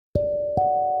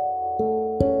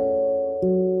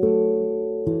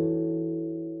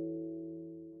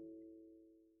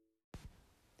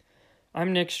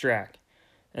I'm Nick Strack,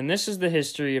 and this is the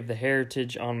history of the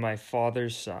heritage on my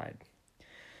father's side.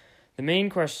 The main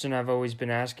question I've always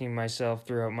been asking myself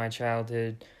throughout my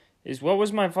childhood is what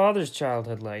was my father's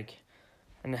childhood like?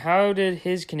 And how did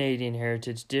his Canadian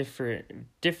heritage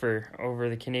differ over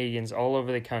the Canadians all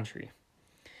over the country?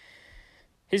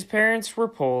 His parents were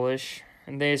Polish,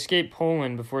 and they escaped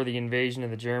Poland before the invasion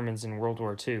of the Germans in World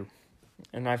War II.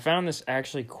 And I found this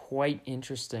actually quite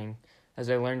interesting as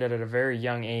I learned it at a very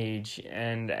young age,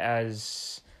 and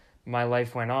as my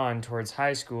life went on towards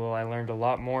high school, I learned a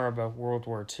lot more about World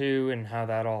War II and how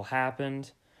that all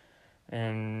happened,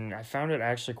 and I found it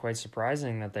actually quite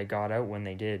surprising that they got out when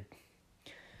they did.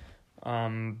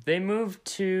 They moved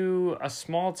to a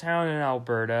small town in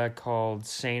Alberta called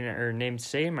named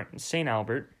Saint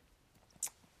Albert.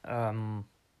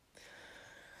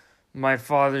 My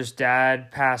father's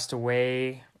dad passed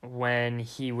away when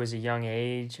he was a young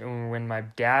age, or when my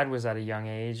dad was at a young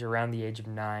age, around the age of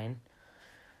 9.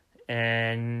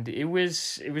 And it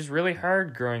was really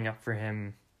hard growing up for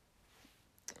him.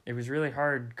 It was really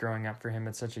hard growing up for him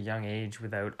at such a young age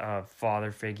without a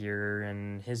father figure,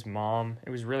 and his mom.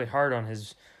 It was really hard on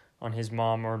his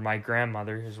mom, or my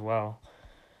grandmother as well.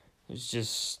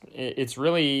 It's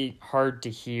really hard to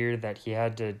hear that he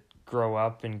had to grow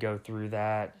up and go through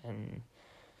that, and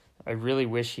I really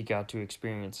wish he got to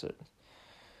experience it.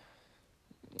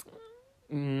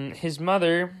 His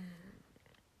mother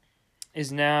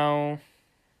is now,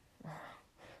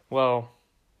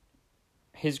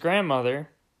 his grandmother,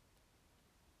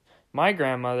 my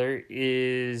grandmother,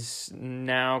 is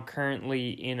now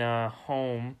currently in a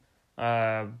home,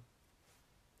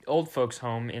 old folks'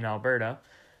 home in Alberta,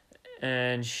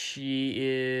 and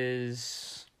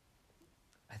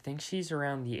I think she's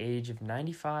around the age of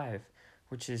 95,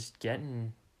 which is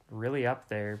getting really up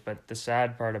there, but the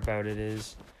sad part about it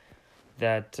is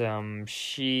that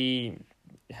she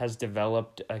has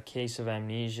developed a case of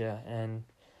amnesia, and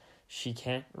she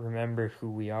can't remember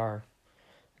who we are.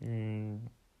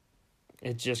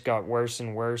 It just got worse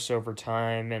and worse over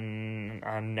time,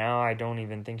 and now I don't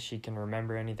even think she can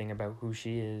remember anything about who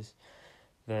she is.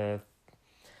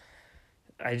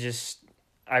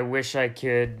 I wish I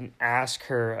could ask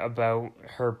her about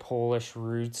her Polish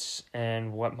roots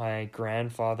and what my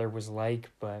grandfather was like,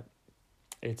 but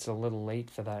it's a little late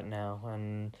for that now,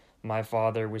 and my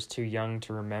father was too young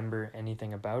to remember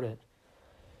anything about it.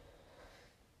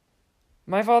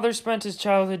 My father spent his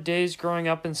childhood days growing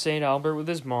up in St. Albert with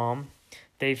his mom.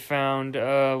 They found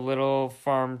a little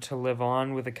farm to live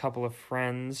on with a couple of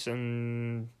friends,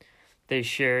 and they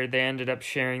ended up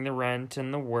sharing the rent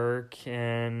and the work,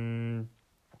 and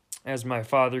as my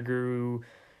father grew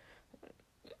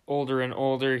older and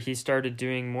older, he started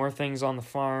doing more things on the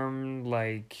farm,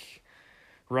 like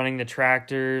running the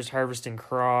tractors, harvesting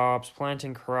crops,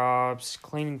 planting crops,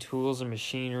 cleaning tools and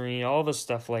machinery, all the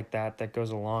stuff like that goes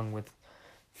along with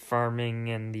farming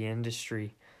and the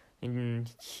industry. And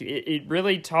it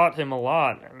really taught him a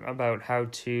lot about how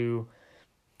to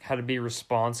be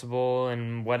responsible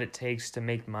and what it takes to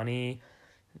make money,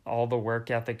 all the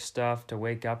work ethic stuff, to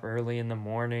wake up early in the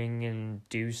morning and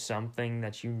do something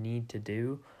that you need to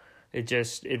do.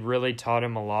 It really taught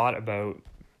him a lot about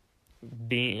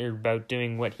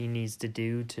doing what he needs to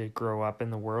do to grow up in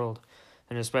the world.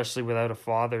 And especially without a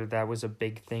father, that was a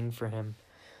big thing for him.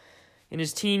 In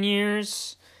his teen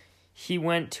years, he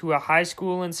went to a high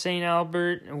school in St.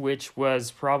 Albert, which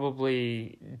was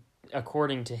probably,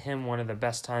 according to him, one of the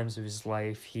best times of his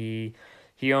life. He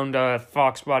owned a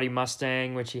Fox Body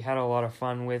Mustang, which he had a lot of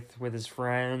fun with his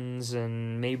friends,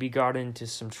 and maybe got into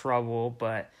some trouble,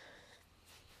 but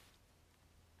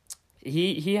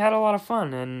he had a lot of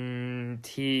fun, and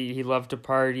he loved to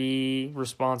party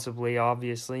responsibly,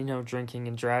 obviously, no drinking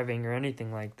and driving or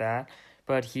anything like that.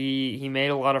 But he made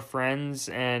a lot of friends,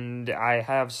 and I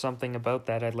have something about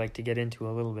that I'd like to get into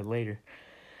a little bit later.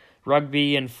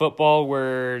 Rugby and football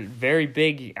were very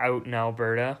big out in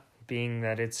Alberta, being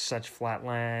that it's such flat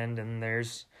land, and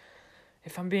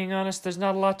if I'm being honest, there's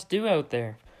not a lot to do out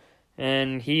there.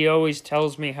 And he always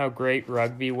tells me how great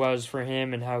rugby was for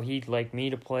him and how he'd like me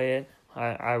to play it.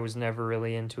 I was never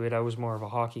really into it. I was more of a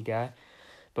hockey guy.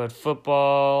 But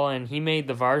football, and he made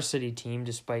the varsity team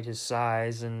despite his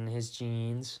size and his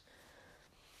genes.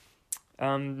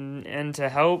 And to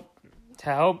help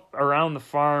around the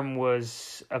farm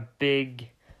was a big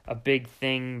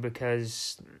thing,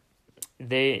 because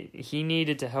he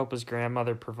needed to help his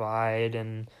grandmother provide,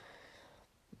 and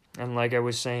like I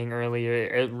was saying earlier,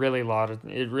 it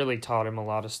really taught him a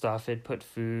lot of stuff. It put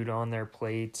food on their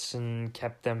plates and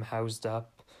kept them housed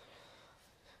up.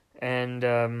 And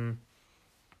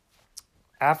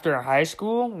after high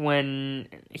school, when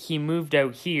he moved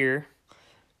out here,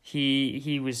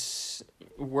 he was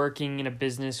working in a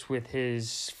business with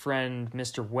his friend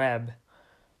Mr. Webb.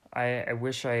 I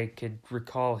wish I could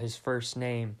recall his first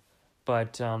name,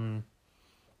 but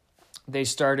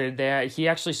he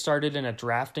actually started in a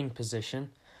drafting position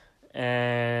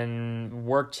and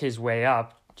worked his way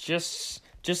up, just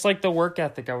like the work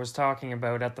ethic I was talking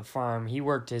about at the farm. He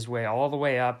worked his way all the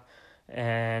way up,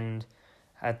 and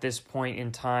at this point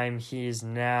in time, he is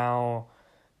now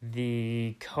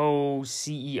the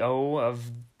co-CEO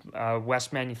of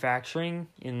West Manufacturing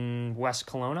in West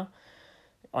Kelowna.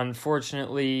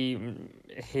 Unfortunately,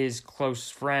 his close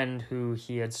friend who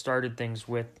he had started things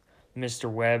with, Mr.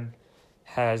 Webb,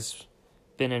 has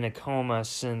been in a coma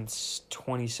since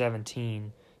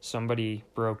 2017. Somebody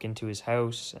broke into his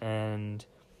house and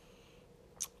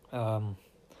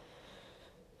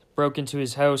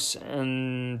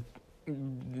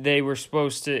they were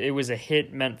supposed to, it was a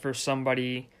hit meant for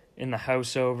somebody in the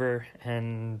house over,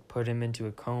 and put him into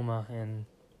a coma, and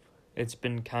it's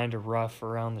been kind of rough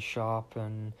around the shop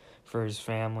and for his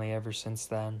family ever since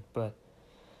then, but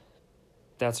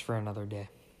that's for another day.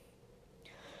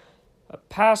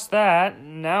 Past that,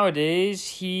 nowadays,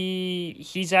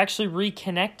 he's actually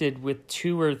reconnected with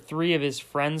 2 or 3 of his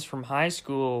friends from high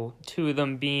school, 2 of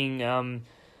them being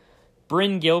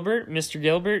Bryn Gilbert, Mr.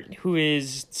 Gilbert, who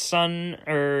is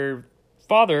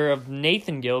father of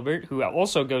Nathan Gilbert, who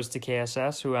also goes to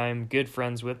KSS, who I'm good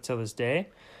friends with till this day,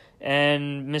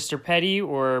 and Mr. Petty,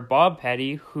 or Bob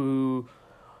Petty, who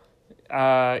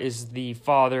is the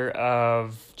father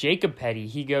of Jacob Petty.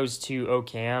 He goes to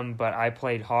OKM, but I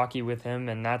played hockey with him,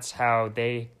 and that's how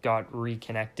they got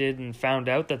reconnected and found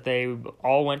out that they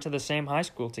all went to the same high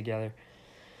school together.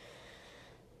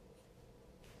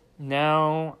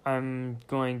 Now I'm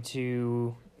going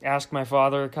to ask my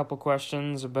father a couple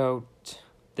questions about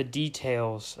the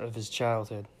details of his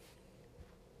childhood.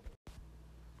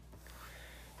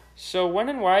 So when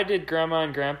and why did Grandma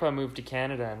and Grandpa move to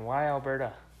Canada, and why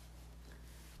Alberta?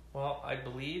 Well, I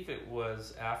believe it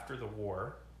was after the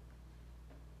war.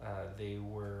 They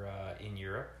were in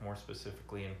Europe, more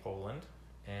specifically in Poland,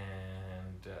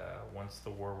 and once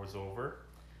the war was over,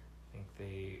 I think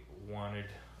they wanted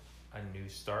a new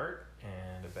start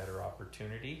and a better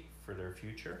opportunity for their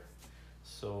future.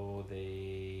 So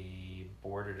they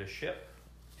boarded a ship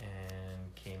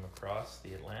and came across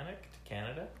the Atlantic to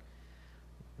Canada.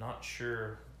 Not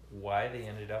sure why they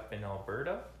ended up in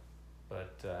Alberta,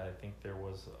 but I think there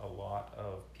was a lot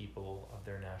of people of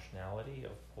their nationality,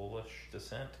 of Polish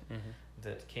descent,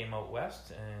 that came out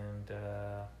west, and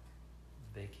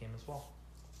they came as well.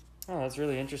 Oh, that's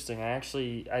really interesting.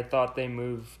 I thought they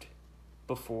moved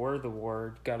before the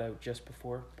war, got out just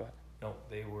before, but no,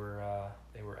 they were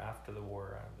after the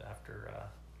war, after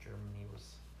Germany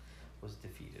was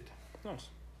defeated. Nice.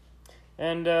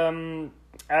 And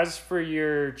as for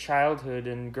your childhood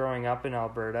and growing up in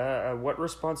Alberta, what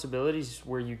responsibilities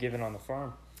were you given on the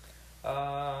farm? When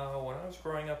I was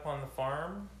growing up on the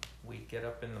farm, we'd get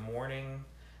up in the morning.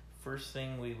 First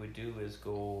thing we would do is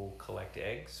go collect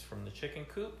eggs from the chicken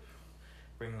coop,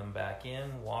 bring them back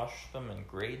in, wash them, and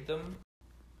grade them.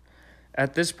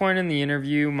 At this point in the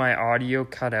interview, my audio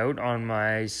cut out on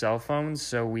my cell phone,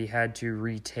 so we had to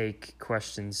retake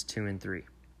questions 2 and 3.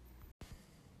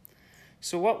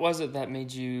 So what was it that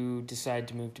made you decide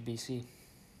to move to BC?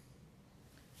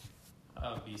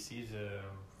 BC is a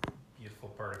beautiful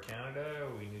part of Canada.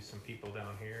 We knew some people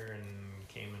down here and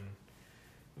came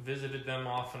and visited them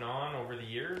off and on over the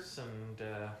years, and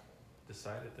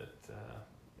decided that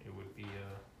it would be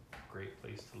a great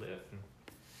place to live. And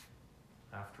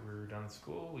after we were done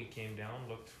school, we came down,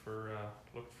 looked for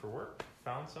work,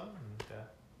 found some, and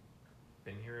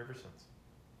been here ever since.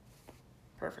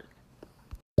 Perfect.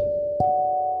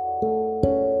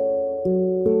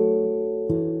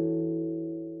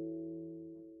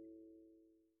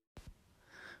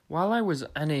 While I was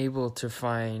unable to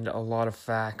find a lot of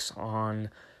facts on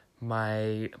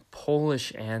my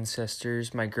Polish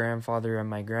ancestors, my grandfather and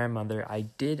my grandmother, I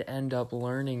did end up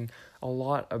learning a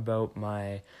lot about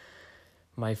my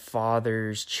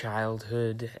father's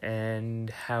childhood and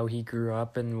how he grew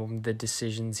up and the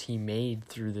decisions he made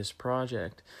through this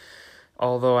project.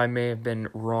 Although I may have been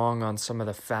wrong on some of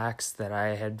the facts that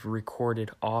I had recorded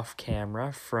off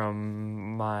camera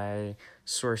from my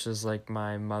sources like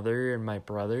my mother and my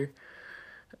brother,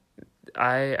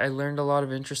 I learned a lot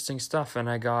of interesting stuff, and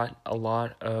I got a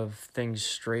lot of things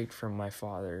straight from my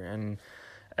father. And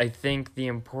I think the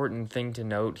important thing to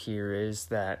note here is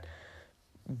that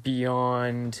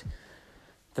beyond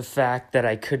the fact that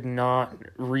I could not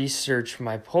research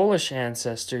my Polish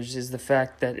ancestors is the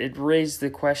fact that it raised the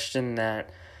question that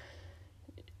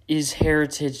is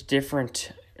heritage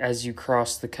different as you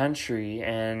cross the country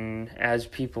and as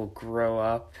people grow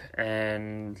up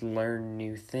and learn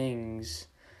new things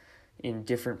in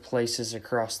different places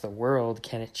across the world,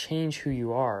 can it change who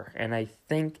you are? And I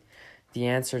think the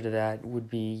answer to that would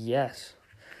be yes,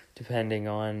 depending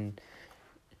on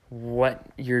what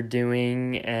you're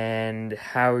doing and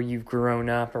how you've grown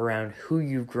up, around who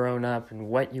you've grown up and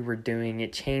what you were doing.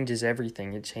 It changes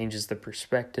everything. It changes the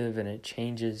perspective, and it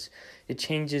changes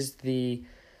the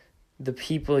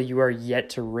people you are yet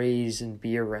to raise and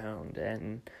be around.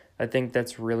 And I think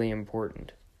that's really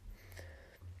important.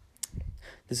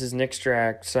 This is Nick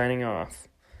Strack signing off.